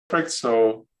Perfect.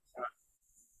 So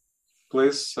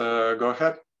please go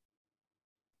ahead.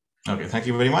 Okay, thank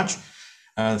you very much.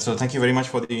 So thank you very much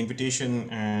for the invitation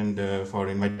and for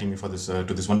inviting me for this to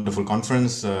this wonderful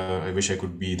conference. I wish I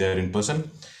could be there in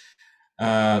person.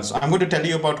 So I'm going to tell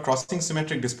you about crossing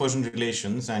symmetric dispersion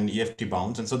relations and EFT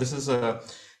bounds. And so this is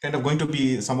kind of going to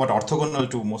be somewhat orthogonal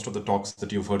to most of the talks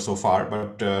that you've heard so far,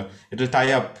 but it will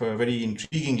tie up very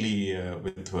intriguingly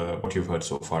with what you've heard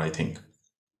so far, I think.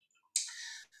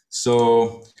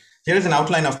 So here is an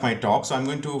outline of my talk. So I'm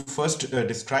going to first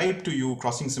describe to you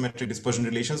crossing symmetric dispersion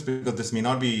relations, because this may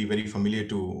not be very familiar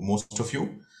to most of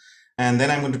you. And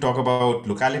then I'm going to talk about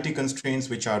locality constraints,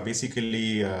 which are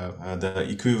basically the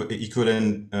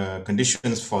equivalent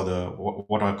conditions for the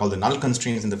what are called the null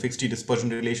constraints in the fixed T dispersion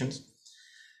relations.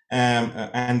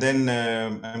 And then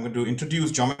I'm going to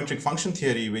introduce geometric function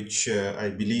theory, which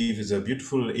I believe is a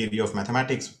beautiful area of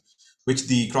mathematics, which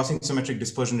the crossing symmetric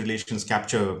dispersion relations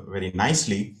capture very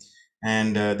nicely.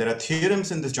 And there are theorems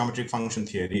in this geometric function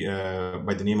theory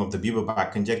by the name of the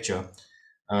Bieber-Bach conjecture,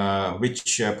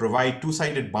 which provide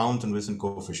two-sided bounds on Wilson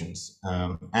coefficients.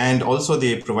 And also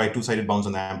they provide two-sided bounds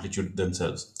on the amplitude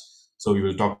themselves. So we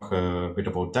will talk a bit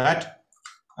about that.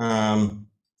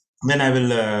 Then I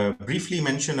will briefly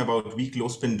mention about weak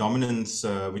low-spin dominance,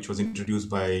 which was introduced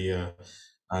by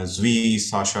Zvi,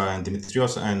 Sasha, and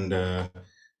Dimitrios. And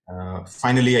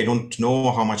finally, I don't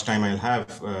know how much time I'll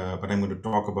have, but I'm going to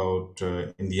talk about,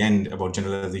 in the end, about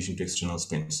generalization to external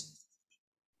spins.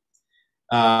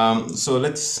 So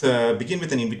let's begin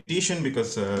with an invitation,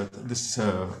 because this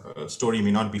story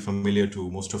may not be familiar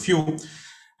to most of you.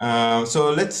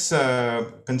 So let's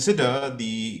consider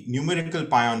the numerical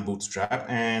pion bootstrap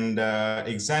and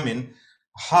examine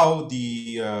how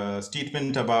the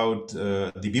statement about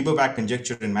the Bieber-Bach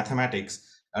conjecture in mathematics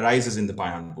arises in the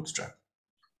pion bootstrap.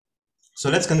 So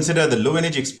let's consider the low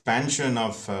energy expansion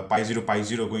of pi 0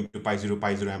 going to pi 0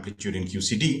 amplitude in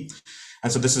QCD.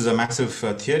 And so this is a massive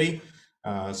theory.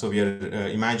 So we are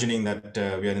imagining that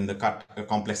we are in the cut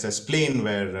complex S plane,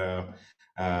 where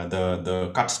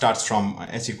the cut starts from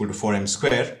S equal to 4m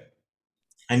square.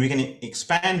 And we can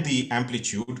expand the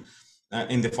amplitude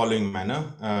in the following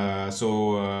manner.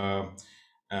 S1,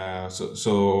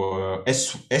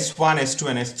 S2,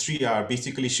 and S3 are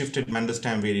basically shifted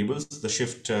Mandelstam variables. The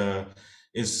shift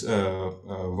is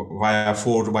via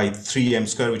 4 by 3m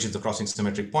square, which is the crossing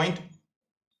symmetric point.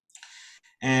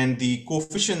 And the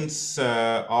coefficients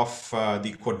of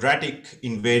the quadratic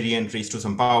invariant raised to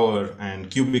some power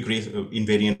and cubic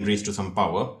invariant raised to some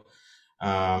power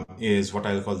is what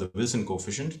I'll call the Wilson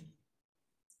coefficient.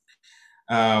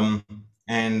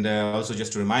 And also,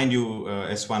 just to remind you,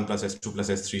 S1 plus S2 plus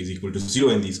S3 is equal to 0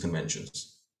 in these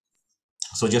conventions.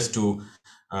 So just to,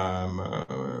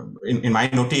 in my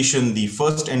notation, the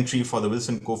first entry for the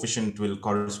Wilson coefficient will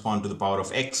correspond to the power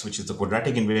of x, which is the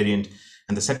quadratic invariant,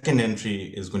 and the second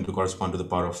entry is going to correspond to the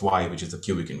power of y, which is the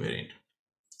cubic invariant.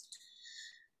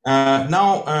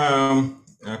 Now,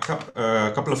 a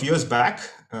couple of years back,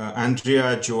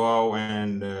 Andrea, Joao,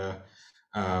 and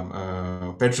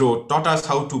Pedro taught us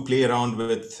how to play around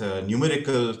with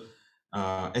numerical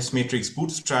S-matrix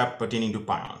bootstrap pertaining to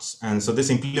pions. And so this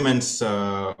implements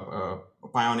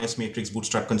pion S-matrix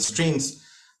bootstrap constraints,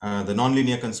 the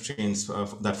nonlinear constraints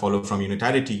that follow from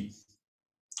unitarity.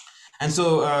 And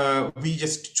so we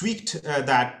just tweaked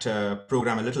that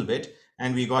program a little bit,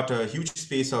 and we got a huge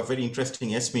space of very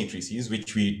interesting S matrices,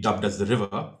 which we dubbed as the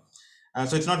river.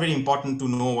 So it's not very important to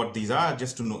know what these are,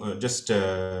 just to know,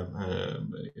 to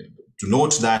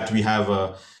note that we have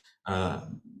a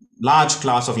large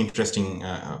class of interesting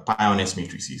pion S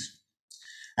matrices.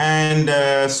 And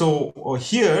so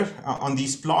here on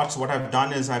these plots, what I've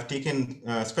done is I've taken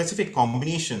specific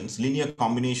combinations, linear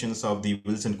combinations of the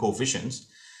Wilson coefficients.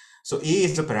 So A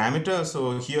is the parameter.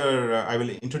 So here I will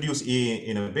introduce A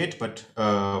in a bit, but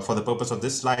for the purpose of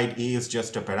this slide, A is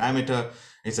just a parameter.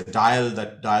 It's a dial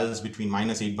that dials between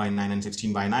 -8/9 and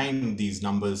 16/9. These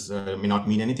numbers may not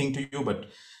mean anything to you, but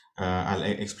I'll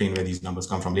explain where these numbers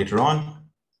come from later on.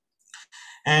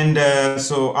 And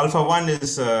so alpha 1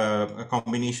 is a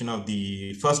combination of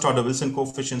the first order Wilson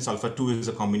coefficients. Alpha 2 is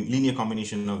a linear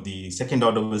combination of the second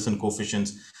order Wilson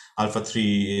coefficients. Alpha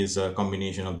 3 is a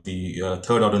combination of the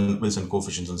third order Wilson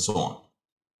coefficients, and so on.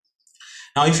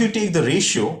 Now, if you take the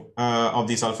ratio of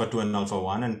these alpha 2 and alpha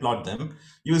 1 and plot them,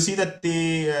 you will see that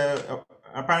they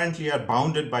apparently are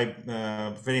bounded by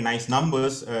very nice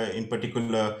numbers. In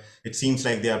particular, it seems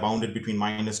like they are bounded between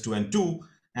 -2 and 2.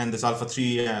 And this alpha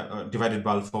 3 divided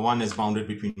by alpha 1 is bounded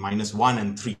between -1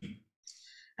 and 3.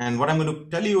 And what I'm going to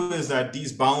tell you is that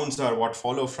these bounds are what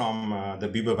follow from the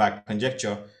Bieber-Bach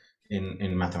conjecture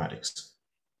in mathematics.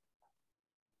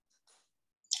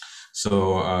 So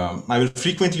I will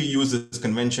frequently use this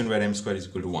convention where m square is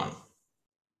equal to 1.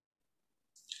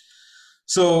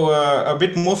 So a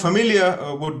bit more familiar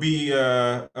would be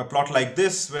a plot like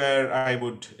this, where I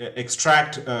would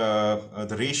extract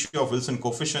the ratio of Wilson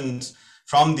coefficients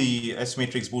from the S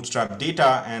matrix bootstrap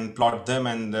data and plot them.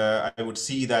 And I would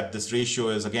see that this ratio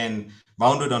is again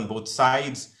bounded on both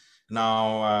sides.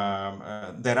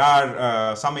 Now, there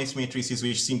are some S matrices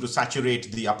which seem to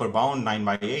saturate the upper bound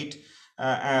 9/8.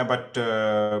 But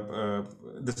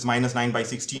this minus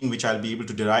 9/16, which I'll be able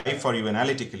to derive for you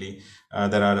analytically,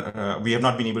 we have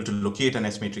not been able to locate an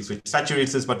S matrix which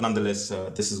saturates this, but nonetheless,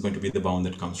 this is going to be the bound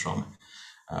that comes from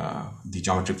the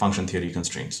geometric function theory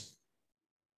constraints.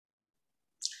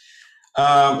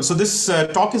 So this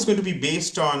talk is going to be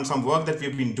based on some work that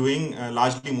we've been doing,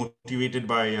 largely motivated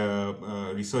by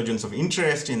resurgence of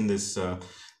interest in this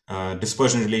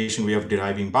dispersion relation way of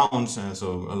deriving bounds. So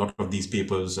a lot of these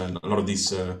papers and a lot of these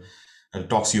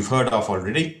talks you've heard of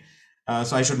already.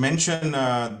 So I should mention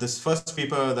this first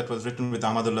paper that was written with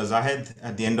Ahmadullah Zahid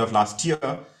at the end of last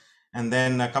year, and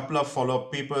then a couple of follow-up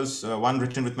papers, one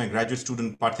written with my graduate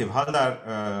student Parthiv Haldar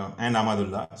and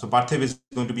Ahmadullah. So Parthiv is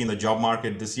going to be in the job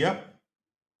market this year.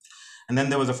 And then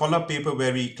there was a follow-up paper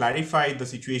where we clarified the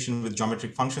situation with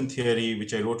geometric function theory,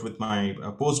 which I wrote with my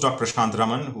postdoc Prashant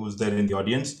Raman, who's there in the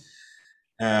audience.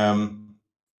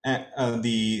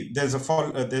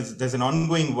 There's an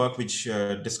ongoing work which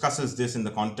discusses this in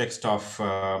the context of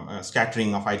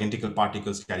scattering of identical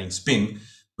particles carrying spin,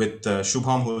 with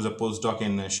Shubham, who is a postdoc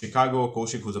in Chicago,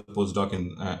 Kaushik, who's a postdoc in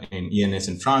ENS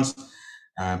in France,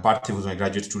 Parthiv, who's my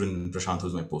graduate student, and Prashant,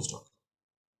 who's my postdoc.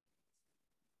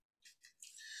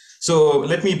 So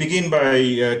let me begin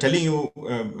by telling you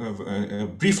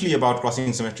briefly about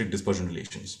crossing symmetric dispersion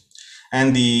relations.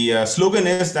 And the slogan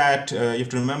is that you have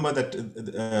to remember that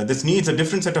this needs a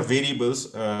different set of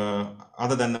variables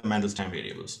other than the Mandelstam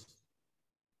variables.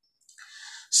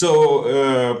 So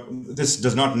this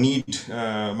does not need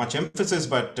much emphasis,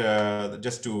 but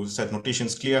just to set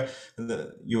notations clear,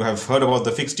 you have heard about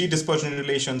the fixed T dispersion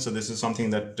relation. So this is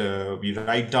something that we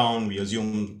write down. We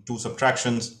assume two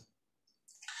subtractions.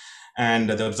 And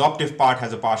the absorptive part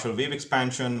has a partial wave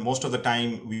expansion. Most of the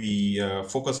time, we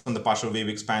focus on the partial wave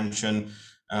expansion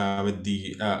with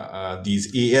these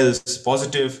ALs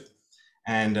positive,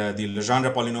 and the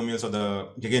Legendre polynomials or the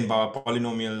Gegenbauer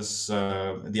polynomials,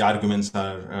 the arguments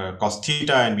are cos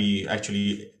theta, and we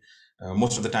actually,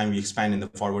 most of the time, we expand in the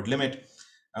forward limit.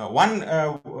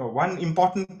 One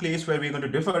important place where we're going to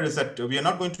differ is that we are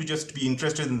not going to just be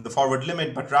interested in the forward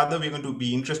limit, but rather we're going to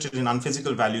be interested in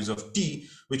unphysical values of t,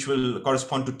 which will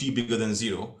correspond to t bigger than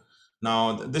 0.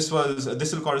 Now, this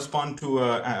will correspond to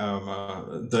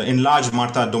the enlarged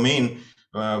Martha domain,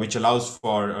 which allows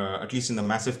for, at least in the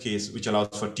massive case, which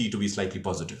allows for t to be slightly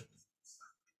positive.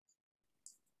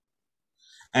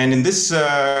 And in this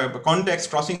context,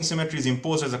 crossing symmetry is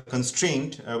imposed as a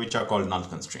constraint, which are called null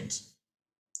constraints.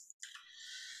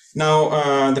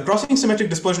 Now, the crossing symmetric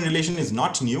dispersion relation is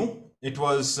not new. It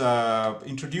was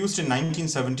introduced in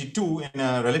 1972 in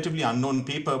a relatively unknown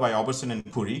paper by Oberson and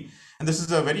Puri. And this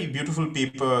is a very beautiful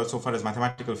paper so far as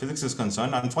mathematical physics is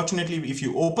concerned. Unfortunately, if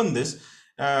you open this,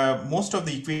 most of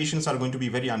the equations are going to be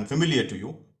very unfamiliar to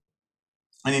you.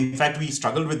 And in fact, we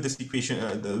struggled with this equation,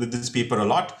 with this paper a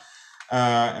lot,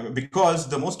 because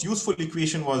the most useful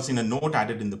equation was in a note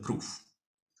added in the proof.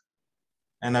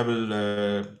 And I will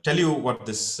tell you what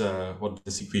this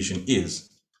equation is.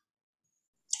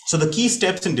 So the key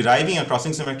steps in deriving a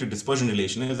crossing symmetric dispersion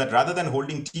relation is that rather than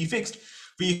holding t fixed,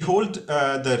 we hold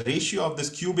the ratio of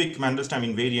this cubic Mandelstam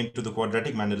invariant to the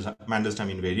quadratic Mandelstam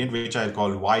invariant, which I'll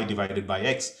call y divided by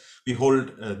x. We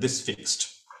hold this fixed.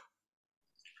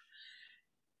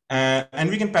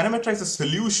 And we can parameterize the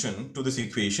solution to this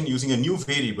equation using a new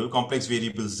variable, complex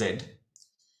variable z.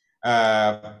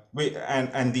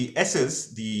 And the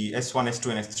s's, the s1,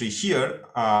 s2, and s3 here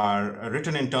are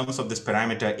written in terms of this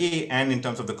parameter a and in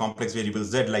terms of the complex variable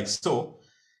z, like so.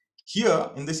 Here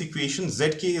in this equation,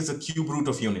 zk is a cube root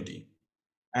of unity.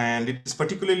 And it is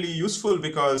particularly useful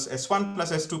because s1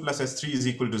 plus s2 plus s3 is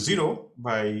equal to 0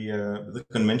 by the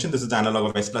convention. This is the analog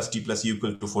of s plus t plus u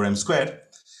equal to 4m squared.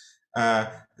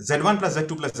 z1 plus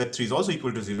z2 plus z3 is also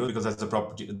equal to 0 because that's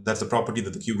the property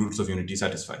that the cube roots of unity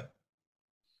satisfy.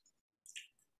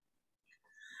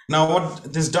 Now,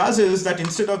 what this does is that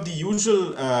instead of the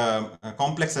usual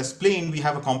complex S plane, we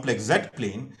have a complex Z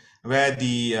plane where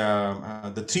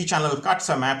the three-channel cuts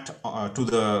are mapped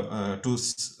to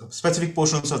specific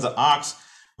portions of the arcs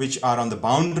which are on the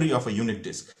boundary of a unit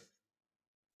disk.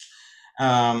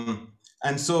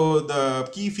 And so the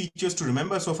key features to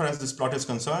remember so far as this plot is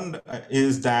concerned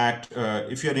is that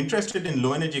if you're interested in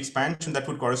low energy expansion, that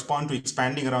would correspond to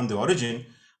expanding around the origin.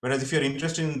 Whereas if you're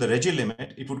interested in the Regge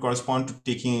limit, it would correspond to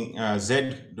taking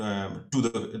Z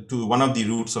to one of the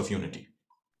roots of unity.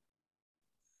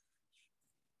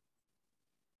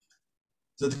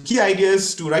 So the key idea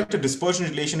is to write a dispersion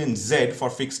relation in Z for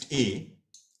fixed A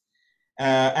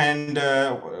and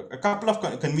a couple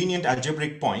of convenient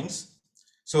algebraic points.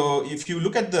 So if you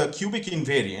look at the cubic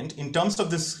invariant in terms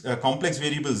of this complex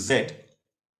variable Z,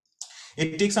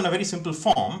 it takes on a very simple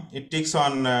form. It takes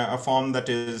on a form that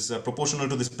is proportional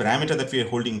to this parameter that we are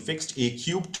holding fixed, A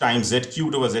cubed times Z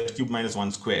cubed over Z cubed minus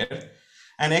 1 square.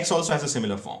 And X also has a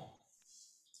similar form.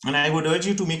 And I would urge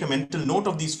you to make a mental note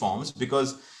of these forms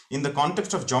because in the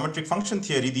context of geometric function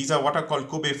theory, these are what are called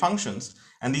Kobe functions,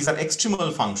 and these are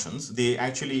extremal functions. They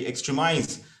actually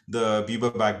extremize the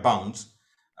Bieber-Bach bounds,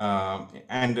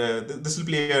 and this will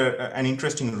play an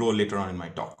interesting role later on in my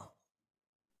talk.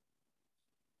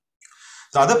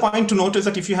 The other point to note is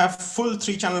that if you have full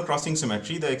three-channel crossing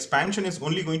symmetry, the expansion is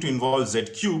only going to involve Z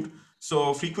cubed.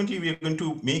 So frequently we are going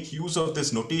to make use of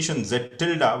this notation Z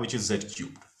tilde, which is Z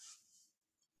cubed.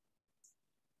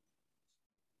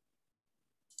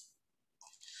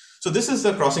 So this is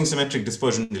the crossing symmetric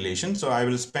dispersion relation. So I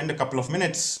will spend a couple of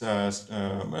minutes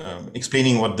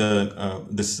explaining what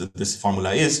this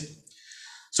formula is.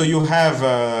 So you have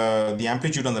the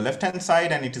amplitude on the left-hand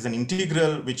side, and it is an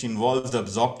integral which involves the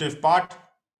absorptive part.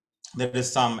 There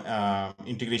is some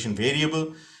integration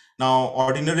variable. Now,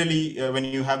 ordinarily, when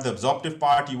you have the absorptive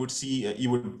part, you would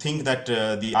think that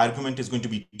the argument is going to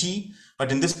be t.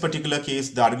 But in this particular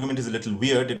case, the argument is a little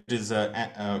weird. It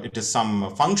is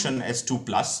some function s2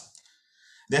 plus.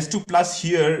 The S2 plus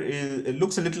here it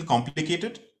looks a little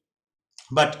complicated,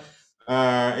 but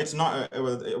it's not.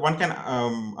 One can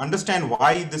understand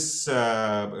why this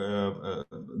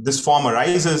form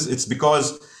arises. It's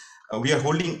because we are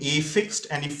holding A fixed,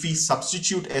 and if we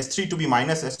substitute S3 to be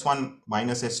minus S1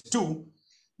 minus S2,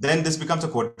 then this becomes a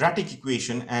quadratic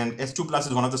equation, and S2 plus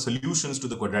is one of the solutions to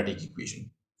the quadratic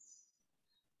equation.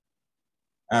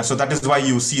 So that is why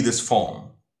you see this form.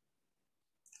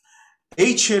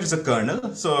 H here is a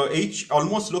kernel, so H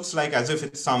almost looks like as if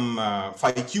it's some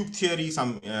phi cube theory,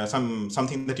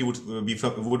 something that you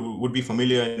would be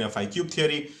familiar in a phi cube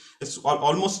theory. It's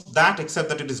almost that, except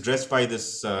that it is dressed by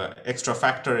this extra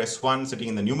factor S1 sitting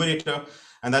in the numerator,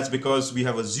 and that's because we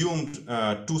have assumed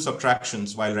two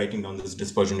subtractions while writing down this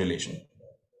dispersion relation.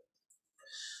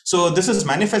 So this is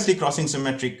manifestly crossing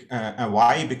symmetric.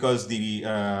 Why? Because the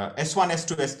S1,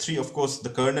 S2, S3, of course, the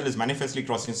kernel is manifestly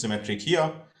crossing symmetric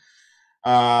here.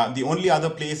 The only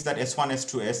other place that S1,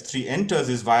 S2, S3 enters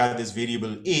is via this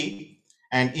variable A,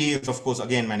 and A is, of course,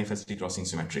 again manifestly crossing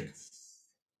symmetric.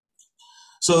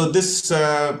 So this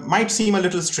might seem a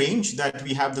little strange that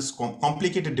we have this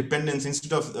complicated dependence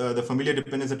instead of the familiar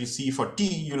dependence that you see for T.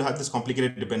 You'll have this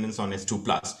complicated dependence on S2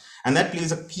 plus, and that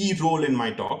plays a key role in my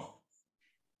talk.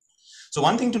 So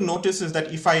one thing to notice is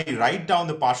that if I write down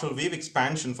the partial wave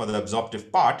expansion for the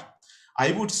absorptive part,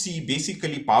 I would see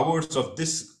basically powers of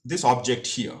this object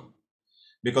here,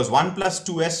 because 1 plus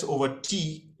 2s over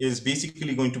t is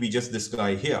basically going to be just this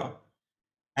guy here.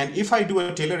 And if I do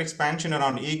a Taylor expansion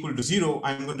around a equal to 0,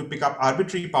 I'm going to pick up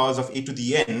arbitrary powers of a to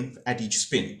the n at each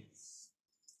spin.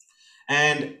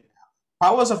 And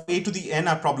powers of a to the n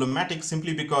are problematic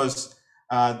simply because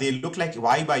they look like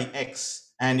y by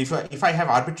x. And if I have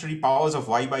arbitrary powers of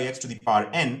y by x to the power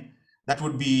n, that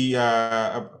would be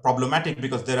problematic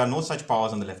because there are no such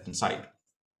powers on the left-hand side.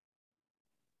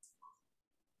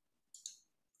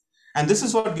 And this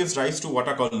is what gives rise to what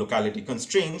are called locality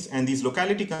constraints. And these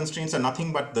locality constraints are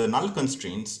nothing but the null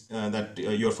constraints that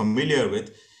you're familiar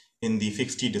with in the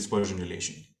fixed T dispersion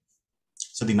relation.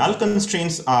 So the null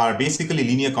constraints are basically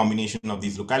linear combination of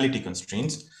these locality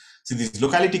constraints. So these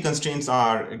locality constraints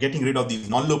are getting rid of these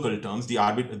non-local terms,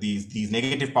 these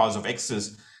negative powers of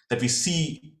x's that we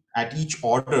see at each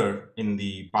order in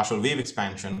the partial wave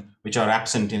expansion, which are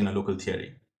absent in a local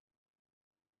theory.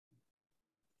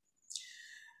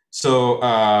 So,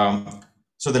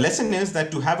 so the lesson is that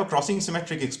to have a crossing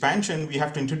symmetric expansion, we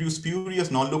have to introduce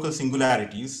spurious non-local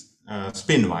singularities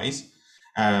spin-wise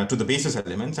to the basis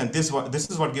elements, and this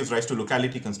is what gives rise to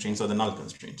locality constraints or the null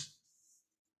constraints.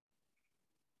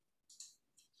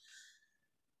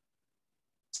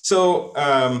 So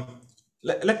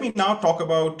let me now talk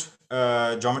about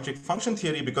geometric function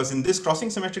theory, because in this crossing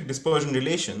symmetric dispersion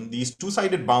relation, these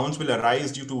two-sided bounds will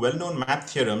arise due to well-known math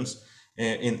theorems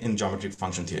in geometric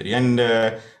function theory. And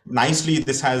nicely,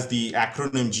 this has the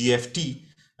acronym GFT,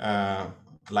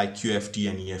 like QFT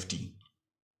and EFT.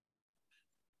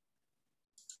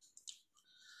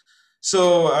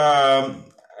 So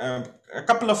a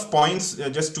couple of points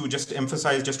just to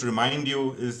emphasize, just to remind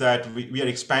you, is that we are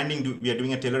expanding, we are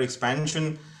doing a Taylor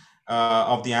expansion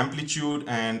of the amplitude,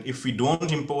 and if we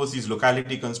don't impose these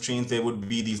locality constraints, there would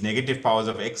be these negative powers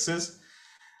of x's.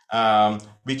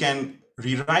 We can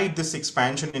rewrite this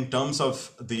expansion in terms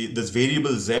of this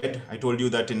variable z. I told you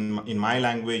that in my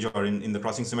language, or in the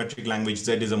crossing symmetric language,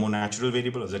 z is a more natural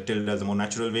variable, or z tilde is a more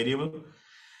natural variable.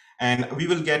 And we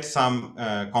will get some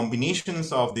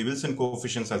combinations of the Wilson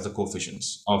coefficients as the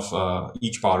coefficients of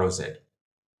each power of z.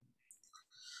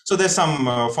 So there's some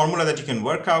formula that you can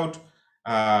work out.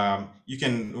 You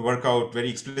can work out very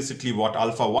explicitly what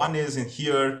alpha 1 is, and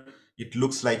here it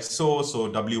looks like so.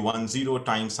 So W10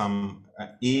 times some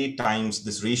A times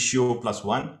this ratio plus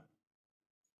 1.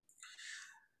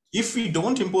 If we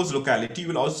don't impose locality,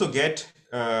 we'll also get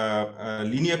a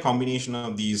linear combination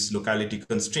of these locality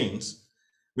constraints,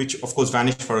 which of course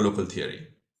vanish for a local theory.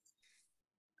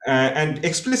 And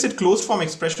explicit closed form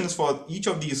expressions for each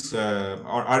of these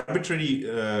or arbitrary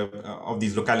of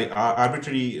these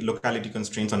arbitrary locality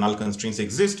constraints or null constraints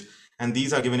exist, and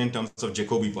these are given in terms of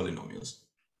Jacobi polynomials.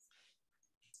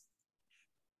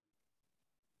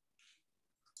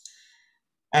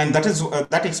 And that is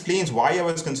that explains why I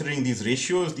was considering these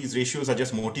ratios. These ratios are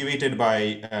just motivated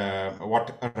by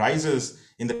what arises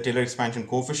in the Taylor expansion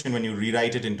coefficient when you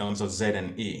rewrite it in terms of z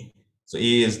and a. So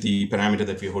a is the parameter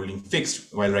that we're holding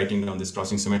fixed while writing down this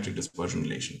crossing symmetric dispersion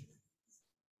relation.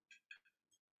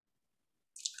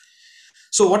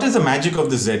 So what is the magic of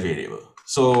the z variable?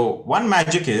 So one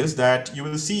magic is that you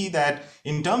will see that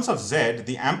in terms of z,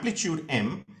 the amplitude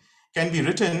m can be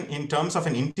written in terms of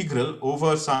an integral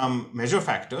over some measure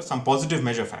factor, some positive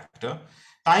measure factor,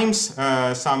 times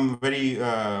some very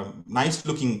nice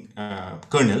looking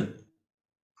kernel.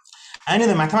 And in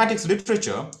the mathematics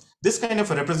literature, this kind of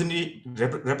a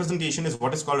representation is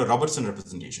what is called a Robertson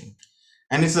representation.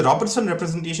 And it's the Robertson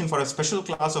representation for a special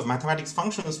class of mathematics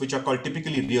functions, which are called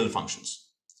typically real functions.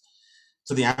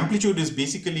 So the amplitude is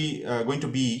basically going to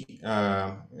be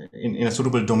in a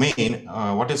suitable domain,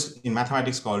 what is in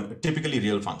mathematics called a typically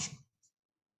real function.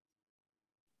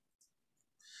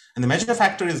 And the measure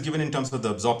factor is given in terms of the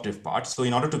absorptive part. So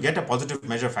in order to get a positive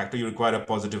measure factor, you require a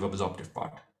positive absorptive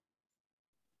part.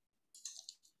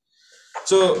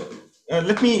 So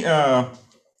let me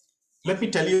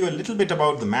tell you a little bit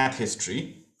about the math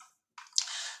history.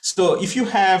 So if you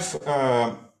have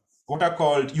what are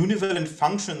called univalent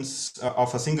functions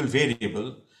of a single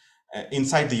variable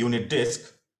inside the unit disk,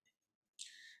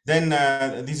 then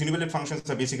these univalent functions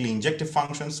are basically injective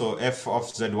functions. So f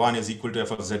of z1 is equal to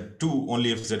f of z2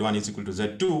 only if z1 is equal to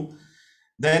z2.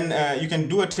 Then you can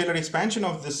do a Taylor expansion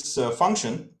of this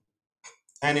function.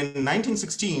 And in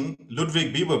 1916,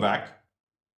 Ludwig Bieberbach,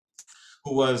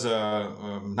 who was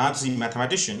a Nazi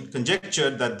mathematician,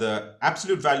 conjectured that the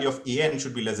absolute value of an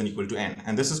should be less than or equal to n.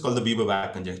 And this is called the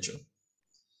Bieberbach conjecture.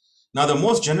 Now, the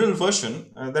most general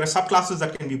version, there are subclasses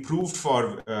that can be proved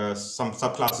for some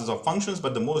subclasses of functions,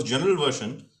 but the most general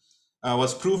version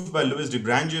was proved by Louis de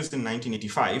Branges in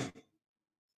 1985,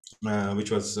 which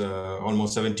was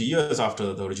almost 70 years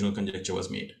after the original conjecture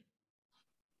was made.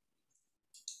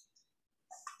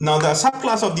 Now, the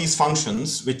subclass of these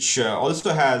functions, which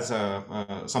also has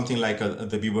something like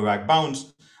the Bieberbach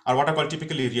bounds, are what are called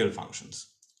typically real functions.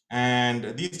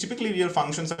 And these typically real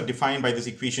functions are defined by this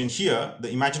equation here. The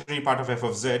imaginary part of f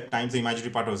of z times the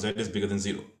imaginary part of z is bigger than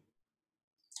 0.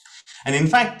 And in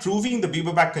fact, proving the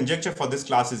Bieberbach conjecture for this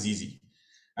class is easy.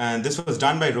 And this was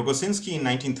done by Rogozhinsky in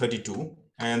 1932.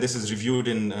 And this is reviewed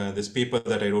in this paper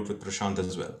that I wrote with Prashant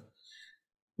as well.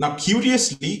 Now,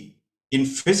 curiously, in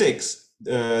physics,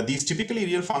 these typically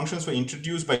real functions were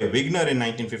introduced by Wigner in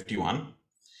 1951.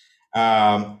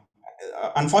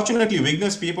 Unfortunately,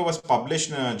 Wigner's paper was published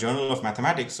in a journal of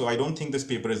mathematics, so I don't think this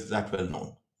paper is that well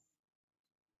known.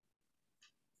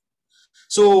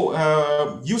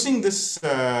 So using this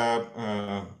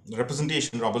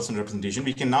representation, Robertson representation,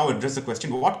 we can now address the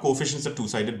question, what coefficients are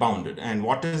two-sided bounded? And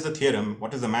what is the theorem,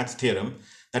 what is the maths theorem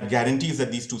that guarantees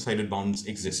that these two-sided bounds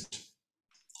exist?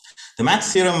 The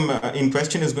maths theorem in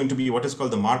question is going to be what is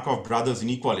called the Markov brothers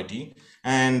inequality.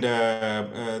 And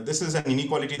this is an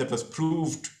inequality that was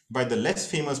proved by the less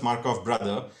famous Markov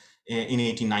brother in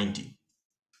 1890.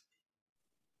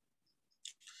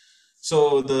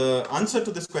 So the answer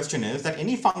to this question is that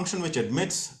any function which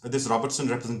admits this Robertson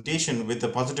representation with a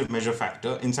positive measure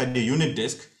factor inside the unit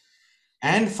disk,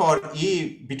 and for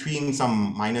a between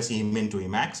some minus a min to a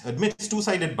max, admits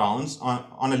two-sided bounds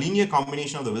on a linear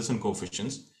combination of the Wilson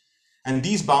coefficients. And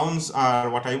these bounds are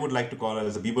what I would like to call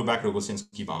as the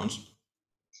Bieberbach-Rogozhinsky bounds.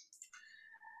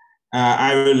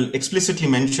 I will explicitly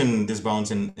mention this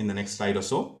bounds in the next slide or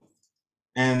so.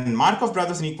 And Markov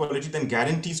brothers inequality then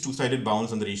guarantees two-sided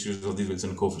bounds on the ratios of these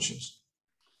Wilson coefficients.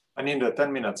 Aninda,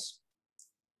 10 minutes.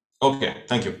 Okay,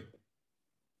 thank you.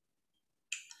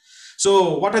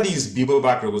 So what are these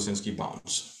Bieberbach-Rogosinski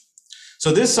bounds?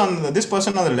 So this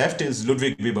person on the left is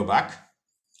Ludwig Bieberbach.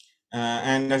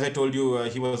 And as I told you,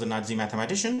 he was a Nazi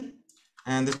mathematician.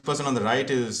 And this person on the right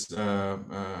is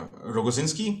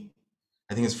Rogosinski.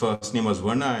 I think his first name was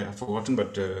Werner, I've forgotten,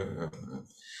 but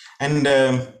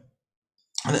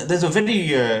there's a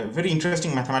very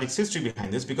interesting mathematics history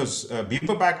behind this, because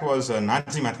Bieberbach was a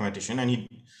Nazi mathematician,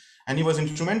 and he was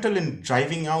instrumental in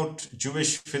driving out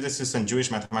Jewish physicists and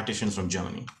Jewish mathematicians from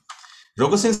Germany.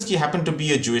 Rogosinski happened to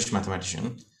be a Jewish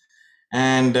mathematician,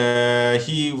 and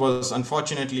he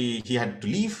had to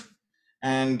leave,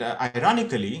 and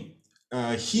ironically,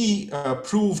 he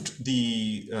proved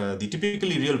the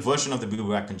typically real version of the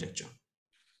Bieberbach conjecture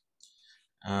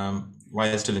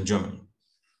while still in Germany.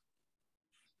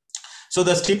 So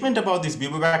the statement about these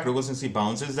Bieberbach-Rogosinski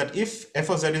bounds is that if f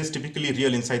of z is typically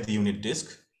real inside the unit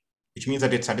disk, which means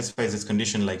that it satisfies this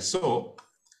condition like so,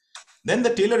 then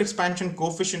the Taylor expansion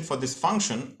coefficient for this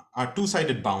function are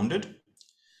two-sided bounded.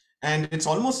 And it's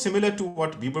almost similar to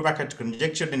what Bieberbach had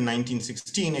conjectured in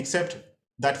 1916, except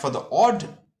that for the odd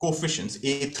coefficients,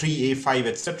 A3, A5,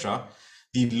 etc.,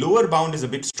 the lower bound is a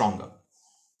bit stronger.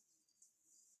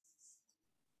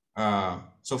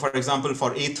 So for example,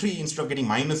 for A3, instead of getting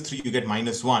 -3, you get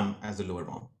 -1 as the lower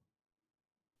bound.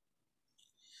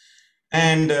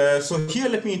 And so here,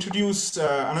 let me introduce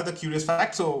another curious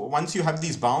fact. So once you have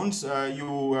these bounds,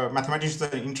 mathematicians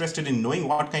are interested in knowing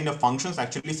what kind of functions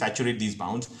actually saturate these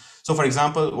bounds. So for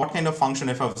example, what kind of function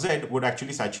f of z would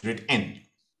actually saturate n?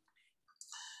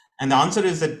 And the answer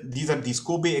is that these are these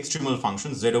Kobe extremal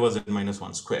functions, z over z minus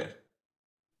 1 square.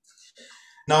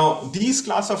 Now, these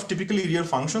class of typically real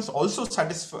functions also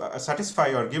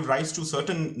satisfy or give rise to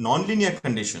certain nonlinear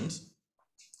conditions,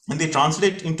 and they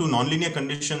translate into nonlinear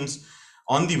conditions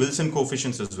on the Wilson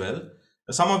coefficients as well.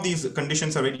 Some of these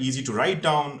conditions are very easy to write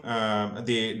down.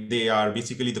 They are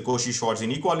basically the Cauchy-Schwarz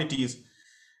inequalities.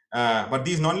 But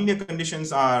these nonlinear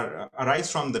conditions arise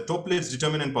from the Toeplitz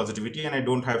determinant positivity, and I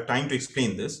don't have time to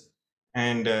explain this.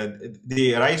 And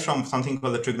they arise from something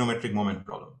called the trigonometric moment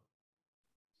problem.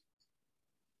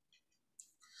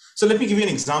 So let me give you an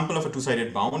example of a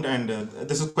two-sided bound, and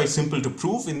this is quite simple to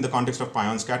prove in the context of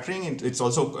pion scattering. It's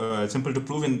also simple to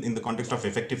prove in the context of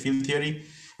effective field theory,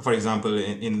 for example,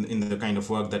 in the kind of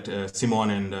work that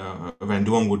Simon and Van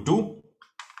Duong would do.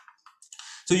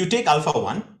 So you take alpha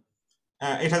 1.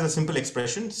 It has a simple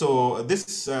expression. So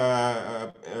this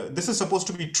is supposed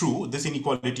to be true. This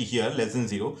inequality here, less than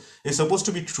 0, is supposed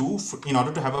to be true in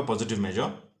order to have a positive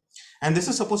measure. And this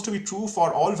is supposed to be true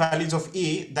for all values of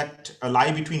a that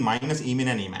lie between minus a min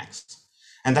and a max.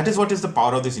 And that is what is the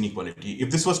power of this inequality. If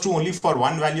this was true only for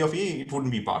one value of a, it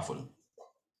wouldn't be powerful.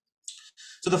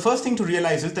 So the first thing to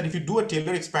realize is that if you do a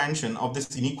Taylor expansion of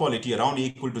this inequality around a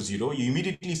equal to 0, you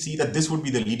immediately see that this would be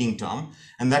the leading term,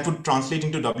 and that would translate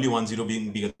into W10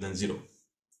 being bigger than 0.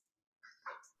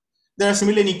 There are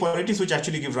similar inequalities which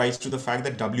actually give rise to the fact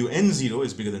that Wn0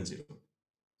 is bigger than 0.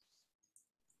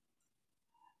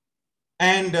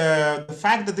 And the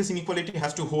fact that this inequality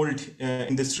has to hold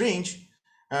in this range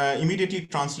immediately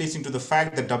translates into the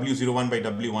fact that W01 by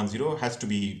W10 has to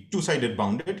be two-sided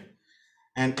bounded.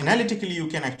 And analytically, you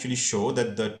can actually show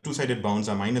that the two-sided bounds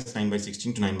are minus 9 by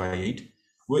 16 to 9 by 8,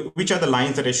 which are the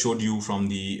lines that I showed you from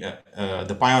the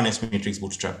pion S matrix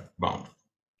bootstrap bound.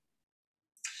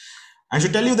 I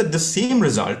should tell you that the same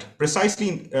result,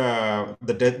 precisely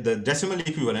the decimal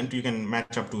equivalent, you can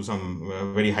match up to some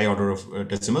very high order of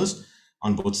decimals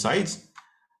on both sides,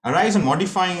 arise on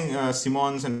modifying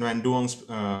Simon's and Van Duong's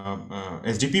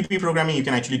SGPP programming. You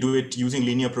can actually do it using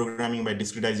linear programming by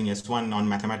discretizing S1 on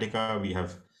Mathematica. We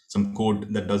have some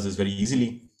code that does this very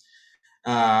easily.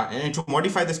 And to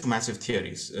modify this to massive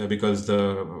theories, because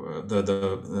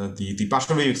the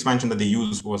partial wave expansion that they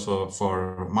used was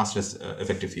for massless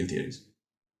effective field theories.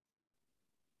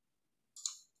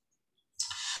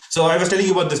 So I was telling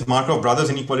you about this Markov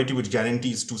brothers inequality, which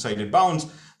guarantees two-sided bounds.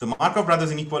 The Markov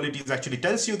brothers inequality actually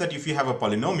tells you that if you have a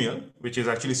polynomial, which is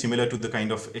actually similar to the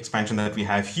kind of expansion that we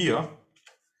have here,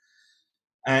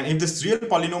 and if this real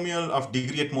polynomial of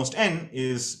degree at most n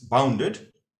is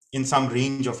bounded in some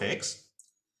range of x,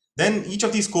 then each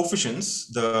of these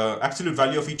coefficients, the absolute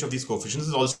value of each of these coefficients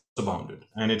is also bounded,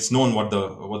 and it's known what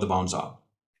the bounds are.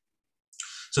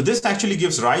 So this actually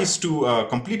gives rise to a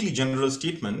completely general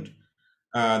statement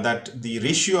that the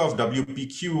ratio of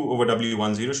WPQ over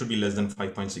W10 should be less than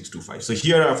 5.625. So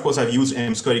here, of course, I've used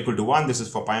m square equal to 1. This is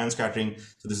for pion scattering.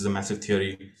 So this is a massive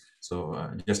theory. So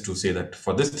just to say that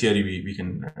for this theory, we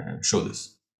can show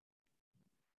this.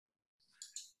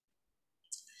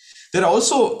 There are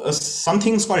also some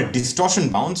things called distortion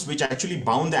bounds, which actually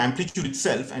bound the amplitude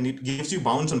itself, and it gives you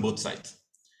bounds on both sides.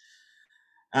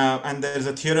 And there's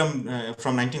a theorem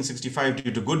from 1965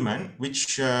 due to Goodman,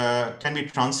 which can be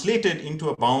translated into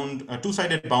a bound, a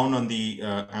two-sided bound on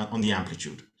the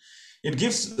amplitude. It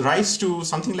gives rise to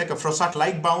something like a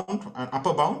Froissart-like bound, an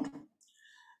upper bound.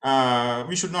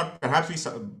 We should not perhaps be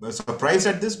surprised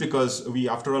at this, because we,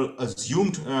 after all,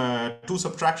 assumed two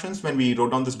subtractions when we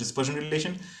wrote down this dispersion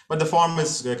relation. But the form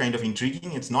is kind of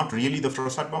intriguing. It's not really the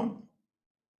Froissart bound.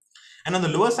 And on the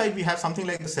lower side, we have something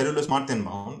like the Cerullo-Martin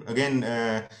bound. Again,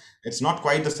 it's not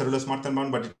quite the Cerullo-Martin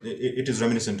bound, but it is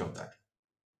reminiscent of that.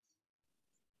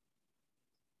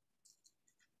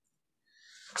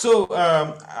 So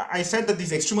I said that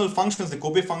these extremal functions, the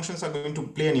Kobe functions, are going to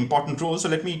play an important role. So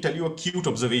let me tell you a cute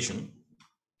observation.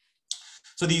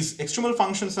 So these extremal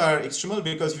functions are extremal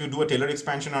because if you do a Taylor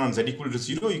expansion on z equal to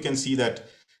 0, you can see that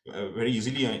very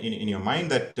easily in your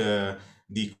mind that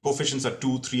the coefficients are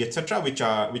 2, 3, etc.,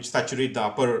 which saturate the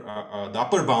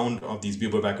upper bound of these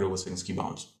Bieber-Vaquero-Wosinski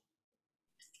bounds.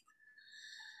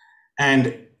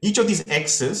 And each of these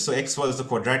x's, so x was the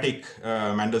quadratic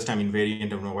Mandelstam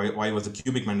invariant, and y was the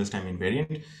cubic Mandelstam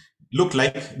invariant, look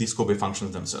like these Kobe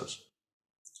functions themselves.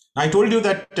 Now, I told you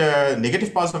that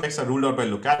negative powers of x are ruled out by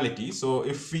locality. So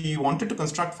if we wanted to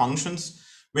construct functions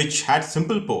which had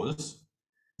simple poles,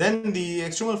 then the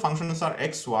extremal functions are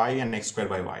x, y, and x squared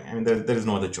by y. I mean, there is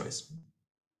no other choice.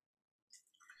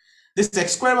 This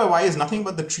x squared by y is nothing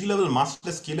but the tree-level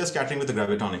massless scalar scattering with the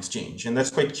graviton exchange, and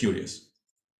that's quite curious.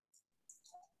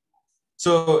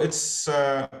 So it's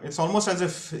almost as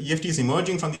if EFT is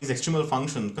emerging from these extremal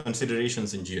function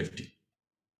considerations in GFT.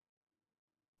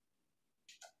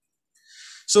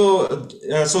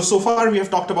 So far we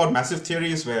have talked about massive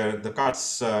theories where the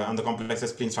cuts on the complex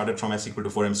S plane started from S equal to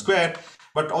 4m squared,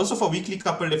 but also for weakly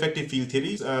coupled effective field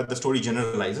theories, the story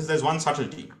generalizes. There's one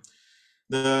subtlety.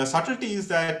 The subtlety is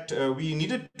that we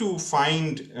needed to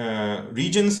find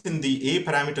regions in the A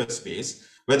parameter space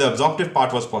where the absorptive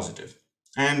part was positive.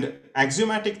 And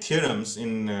axiomatic theorems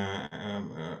in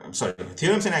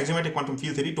theorems in axiomatic quantum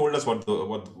field theory told us what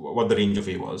the range of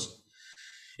A was.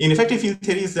 In effective field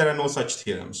theories, there are no such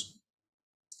theorems,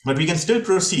 but we can still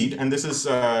proceed. And this is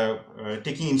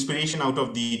taking inspiration out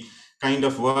of the kind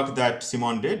of work that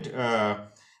Simon did.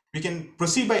 We can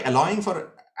proceed by allowing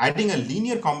for adding a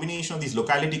linear combination of these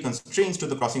locality constraints to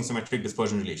the crossing symmetric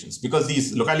dispersion relations, because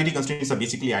these locality constraints are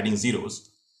basically adding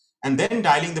zeros, and then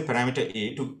dialing the parameter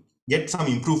A to get some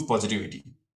improved positivity.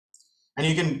 And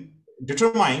you can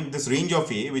determine this range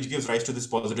of A, which gives rise to this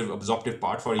positive absorptive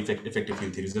part for effective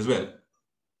field theories as well.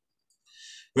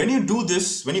 When you do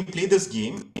this, when you play this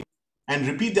game and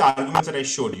repeat the arguments that I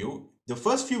showed you, the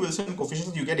first few Wilson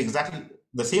coefficients, you get exactly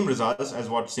the same results as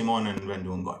what Simon and Van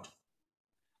Doon got.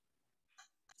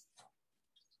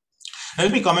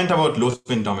 Let me comment about low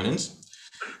spin dominance.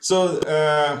 So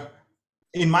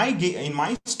in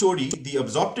my story,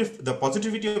 the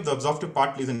positivity of the absorptive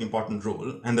part plays an important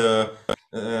role. And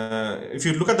if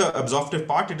you look at the absorptive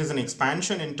part, it is an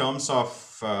expansion in terms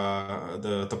of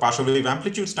the partial wave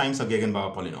amplitudes times the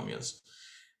Gegenbauer polynomials.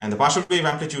 And the partial wave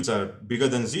amplitudes are bigger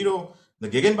than 0. The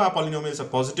Gegenbauer polynomials are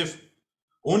positive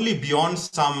only beyond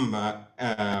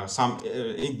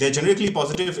they're generically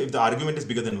positive if the argument is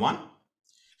bigger than 1.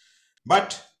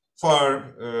 But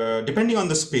for depending on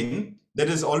the spin, there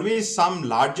is always some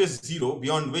largest 0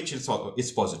 beyond which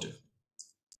it's positive.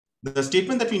 The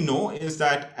statement that we know is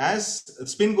that as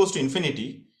spin goes to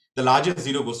infinity, the largest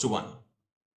 0 goes to 1.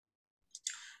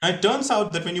 Now, it turns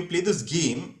out that when you play this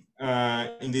game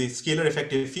in the scalar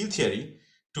effective field theory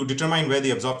to determine where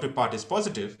the absorptive part is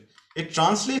positive, it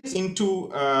translates into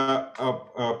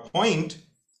a point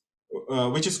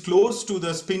which is close to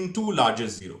the spin 2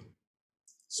 largest 0.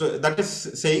 So that is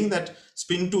saying that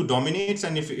spin 2 dominates,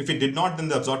 and if it did not, then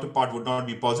the absorptive part would not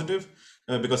be positive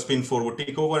because spin 4 would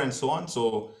take over and so on.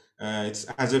 So it's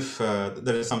as if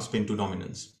there is some spin 2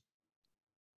 dominance.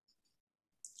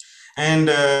 And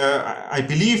I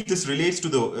believe this relates to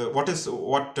the what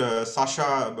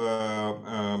Sasha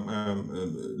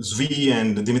Zvi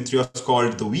and Dimitrios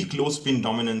called the weak low spin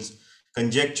dominance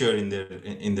conjecture in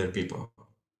their paper.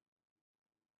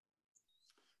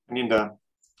 Aninda,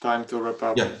 time to wrap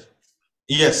up. Yeah.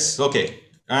 Yes. Okay.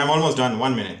 I'm almost done.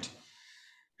 1 minute.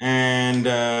 And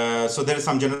so there is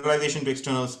some generalization to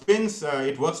external spins.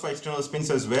 It works for external spins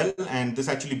as well. And this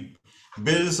actually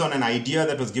builds on an idea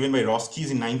that was given by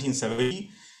Roskies in 1970.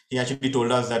 He actually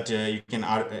told us that you can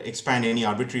expand any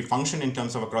arbitrary function in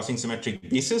terms of a crossing symmetric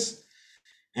basis.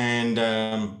 And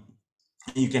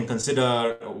you can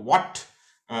consider what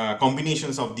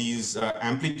combinations of these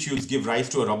amplitudes give rise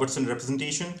to a Robertson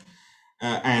representation,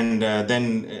 and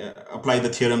then apply the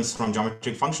theorems from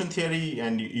geometric function theory,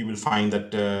 and you will find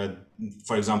that,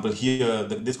 for example, here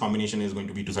this combination is going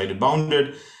to be two-sided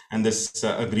bounded, and this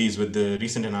agrees with the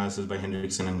recent analysis by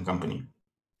Hendrickson and company.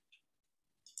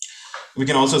 We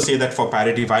can also say that for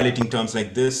parity violating terms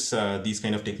like this, these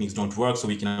kind of techniques don't work, so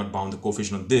we cannot bound the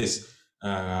coefficient of this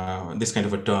kind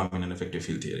of a term in an effective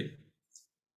field theory.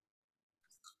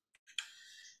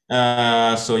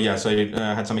 So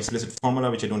I had some explicit formula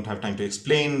which I don't have time to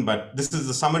explain, but this is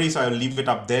the summary, so I'll leave it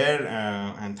up there.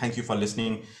 And thank you for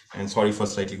listening, and sorry for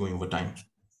slightly going over time.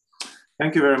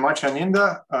 Thank you very much,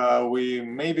 Aninda. We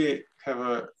maybe have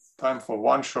a time for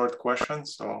one short question,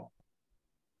 so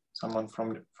someone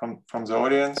from the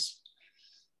audience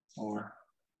or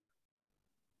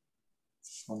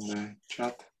on the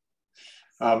chat.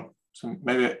 So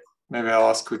maybe I'll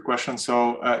ask a quick question.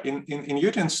 So in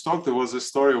Newton's talk, there was a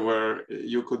story where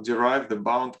you could derive the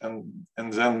bound and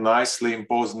then nicely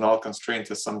impose null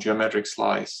constraint as some geometric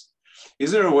slice.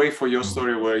 Is there a way for your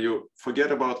story where you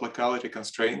forget about locality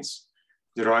constraints,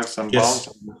 derive some bounds?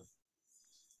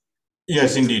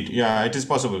 Yes, indeed. Yeah, it is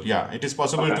possible. Yeah, it is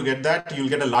possible to get that. You'll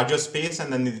get a larger space,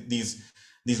 and then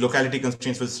these locality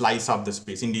constraints will slice up the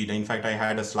space. Indeed. In fact, I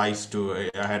had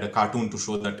a cartoon to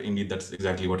show that indeed that's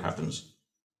exactly what happens.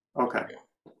 Okay.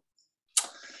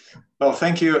 Well,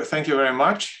 thank you very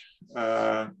much.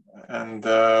 And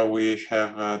we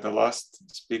have the last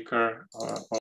speaker